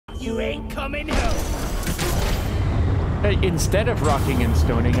ain't coming home. Instead of rocking and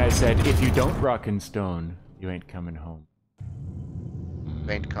stoning, I said, if you don't rock and stone, you ain't coming home.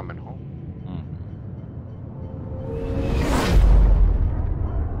 Ain't coming home.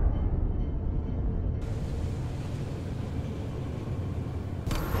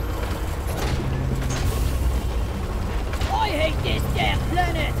 I hate this damn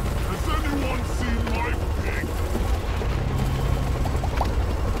planet. Has anyone seen my pig?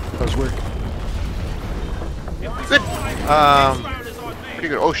 How's work? Good. Pretty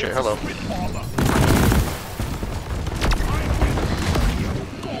good. Oh shit, hello.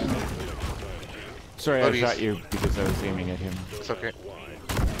 Sorry, I shot you because I was aiming at him. It's okay.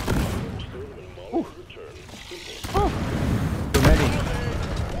 Ooh. Oh. So many.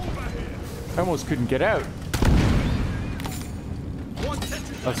 I almost couldn't get out.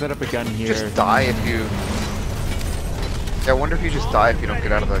 I'll set up a gun here. Just die if you... Yeah, I wonder if you just die if you don't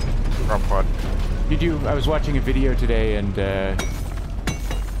get out of the drop pod. You do. I was watching a video today, and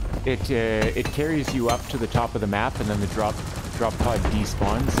it carries you up to the top of the map, and then the drop pod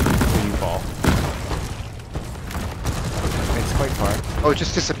despawns, so you fall. It's quite far. Oh, it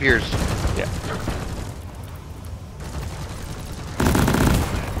just disappears. Yeah.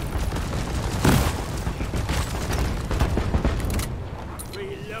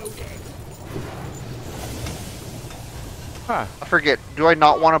 Huh. I forget. Do I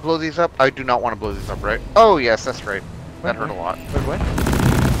not want to blow these up? I do not want to blow these up, right? Oh, yes, that's right. That hurt a lot. But what?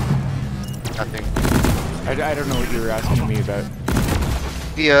 Nothing. I don't know what you were asking me about.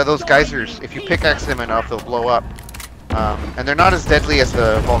 Those geysers, if you pickaxe them enough, they'll blow up. And they're not as deadly as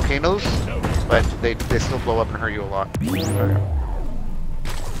the volcanoes, but they still blow up and hurt you a lot.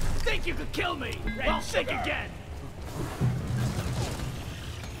 Think you could kill me? Well, think again.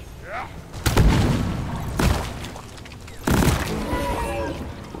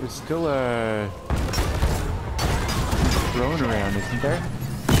 There's still a drone around, isn't there?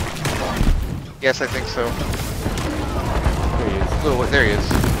 Yes, I think so. There he is. Oh, there he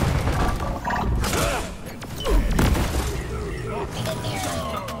is.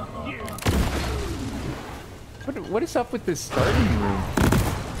 What is up with this starting room?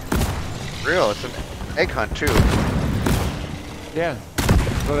 Real, it's an egg hunt too. Yeah,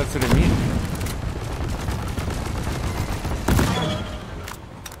 well that's what I mean.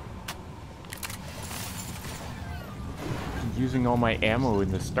 I'm using all my ammo in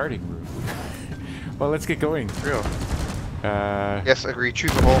the starting room. Well, let's get going. Real. Yes, agree.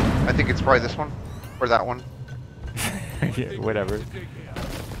 Choose a hole. I think it's probably this one or that one. Yeah, whatever.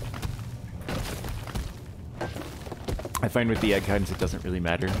 I find with the egg hunts it doesn't really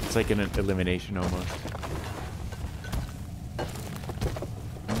matter. It's like an elimination almost.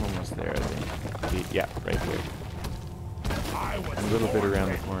 I'm almost there, I think. Yeah, right there. A little bit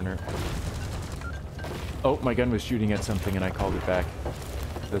around the corner. Oh, my gun was shooting at something and I called it back.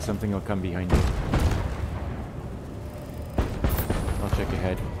 So something will come behind you. I'll check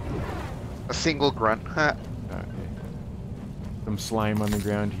ahead. A single grunt. Huh. Okay. Some slime on the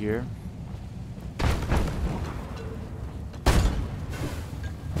ground here.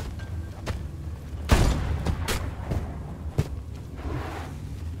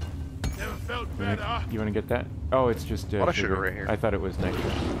 You want to get that? Oh, it's just a lot of sugar right here. I thought it was nitro.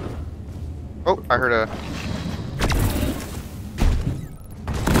 Oh, I heard a...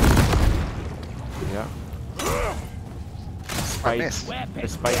 Yeah. I missed. A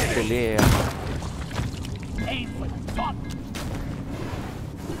spike fillet.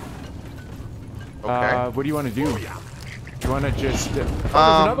 Okay. What do you want to do? Do you want to just... Oh, there's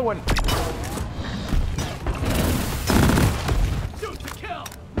another one!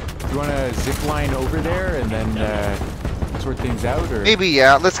 You want to zip line over there and then sort things out, or maybe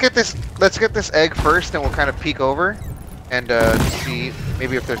yeah. Let's get this egg first, and we'll kind of peek over and see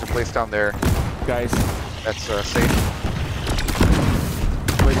maybe if there's a place down there, guys. That's safe.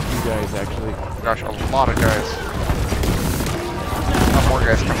 Quite a few guys actually. Gosh, a lot of guys. A lot more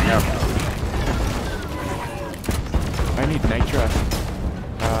guys coming up. I need nitra.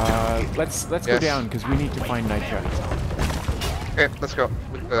 Let's go down because we need to find nitra. Okay, let's go.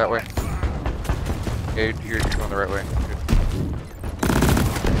 We can go that way. Okay, you're going the right way. Good.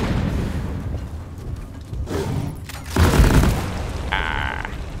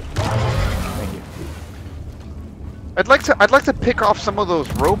 Thank you. I'd like to pick off some of those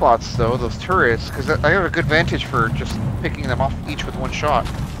robots though, those turrets, because I have a good vantage for just picking them off each with one shot.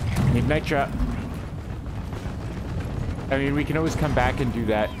 Need nitra. I mean, we can always come back and do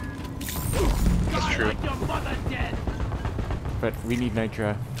that. That's true. But we need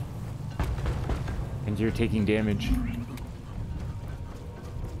nitra. And you're taking damage.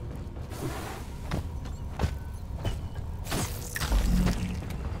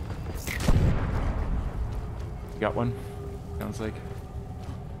 Got one? Sounds like.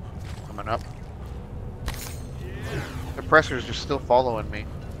 Coming up. The pressure's just still following me.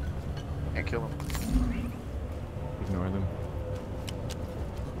 Can't kill him. Ignore them.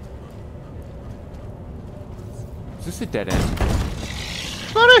 Is this a dead end?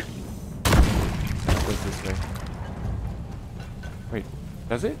 Sonny! It goes this way. Wait,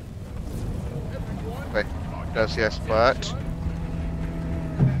 does it? Wait, it does, yes, but...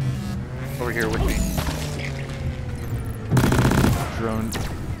 Over here with me. Drone.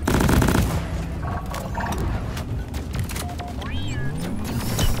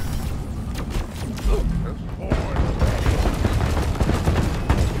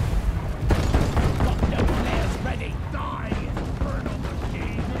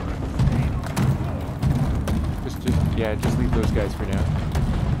 Yeah, just leave those guys for now.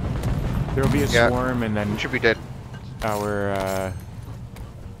 There will be a swarm, and then should be dead. Our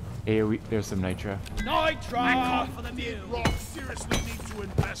AoE. There's some nitro. Nitro! I call for the mule. Rock seriously need to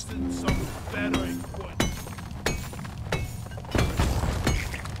invest in some better equipment.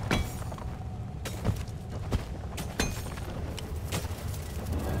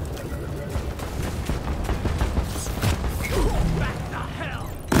 Back to hell!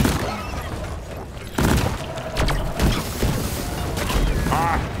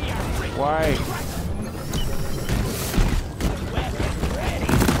 Why?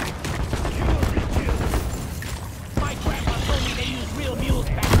 My grandma told me they use real mules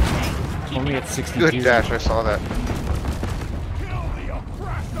back in the day. Only at 62. Good dash, I saw that. Kill the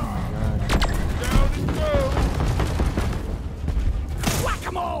oppressor! God. Down it goes!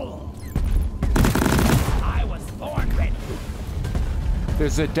 Whack-a-mole! I was born ready.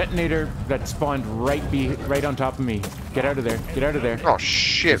 There's a detonator that spawned right on top of me. Get out of there. Get out of there. Oh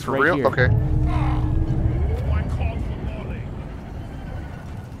shit, It's for right real? here. Okay. I called for volley.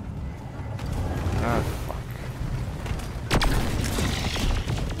 Ah, fuck.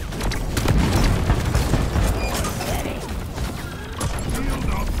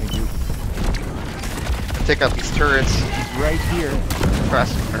 Thank you. Take out these turrets. He's right here.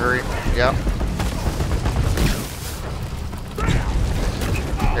 Fast, hurry. Yep.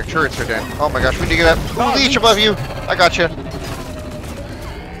 Their turrets are dead. Oh my gosh, we need to get that. Oh, leech above you! I got you.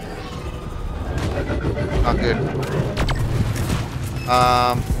 Not good.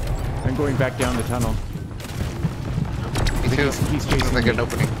 I'm going back down the tunnel. Me too. He's chasing Doesn't me. get an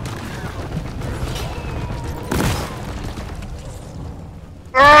opening.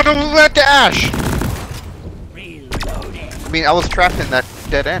 Oh, don't let the ash! Reloading. I mean, I was trapped in that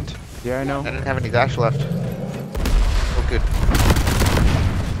dead end. Yeah, I know. I didn't have any dash left. Oh, good.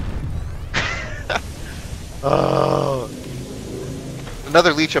 Oh.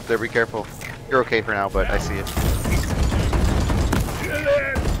 Another leech up there, be careful. You're okay for now, but I see it.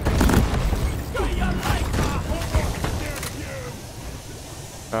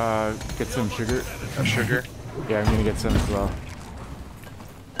 Get some sugar. Sugar. Yeah, I'm gonna get some as well.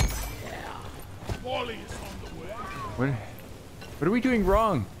 Volley is on the way. What are we doing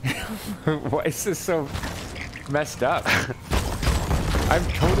wrong? Why is this so messed up? I'm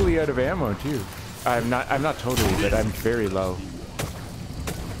totally out of ammo too. I'm not totally, but I'm very low.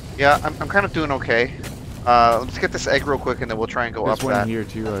 Yeah, I'm kind of doing okay. Let's get this egg real quick and then we'll try and go There's up one that. here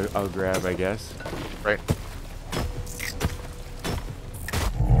too. I'll grab, I guess. Right.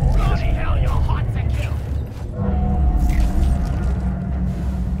 Bloody hell, you're hot to kill.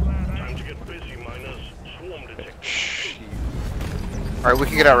 Time to get busy, miners. Swarm detected. Shh. Alright, we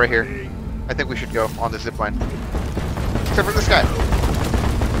can get out right here. I think we should go on the zip line. Except for this guy.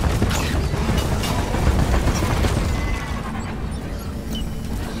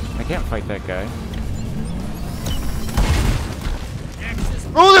 I can't fight that guy.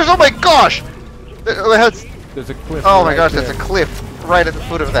 Oh, oh my gosh! That's, There's a cliff. oh my right gosh, there. that's a cliff right at the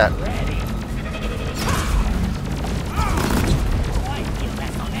foot of that.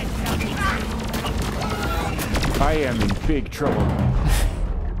 I am in big trouble.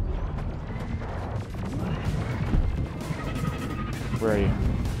 Where are you?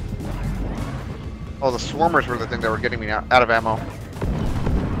 Oh, the swarmers were the thing that were getting me out of ammo.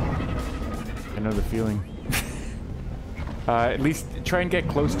 I know the feeling. At least try and get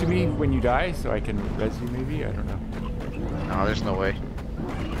close to me when you die, so I can res you maybe? I don't know. No, there's no way.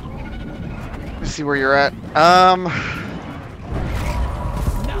 Let's see where you're at.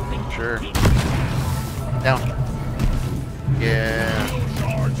 Sure. Down. Yeah.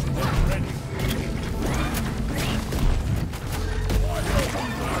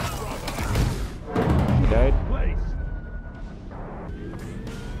 You died?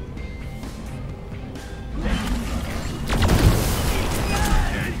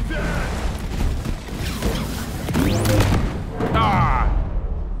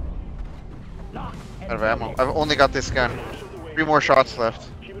 of ammo. I've only got this gun. 3 more shots left.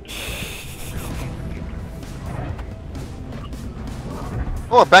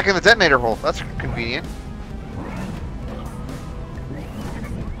 Oh, back in the detonator hole. That's convenient.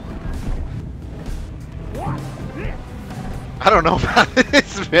 I don't know about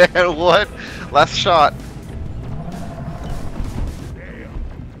this, man. What? Last shot.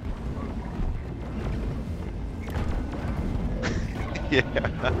 Yeah.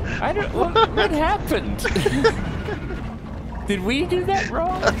 I don't. What happened? Did we do that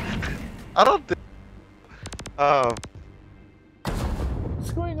wrong? I don't think.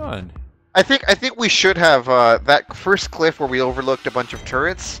 What's going on? I think we should have that first cliff where we overlooked a bunch of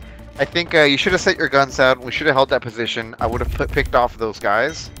turrets. I think you should have set your guns out. We should have held that position. I would have picked off those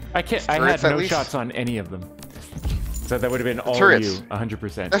guys. I can't. I had no shots on any of them. So that would have been all turrets. you,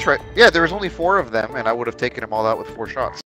 100%. That's right. Yeah, there was only 4 of them, and I would have taken them all out with 4 shots.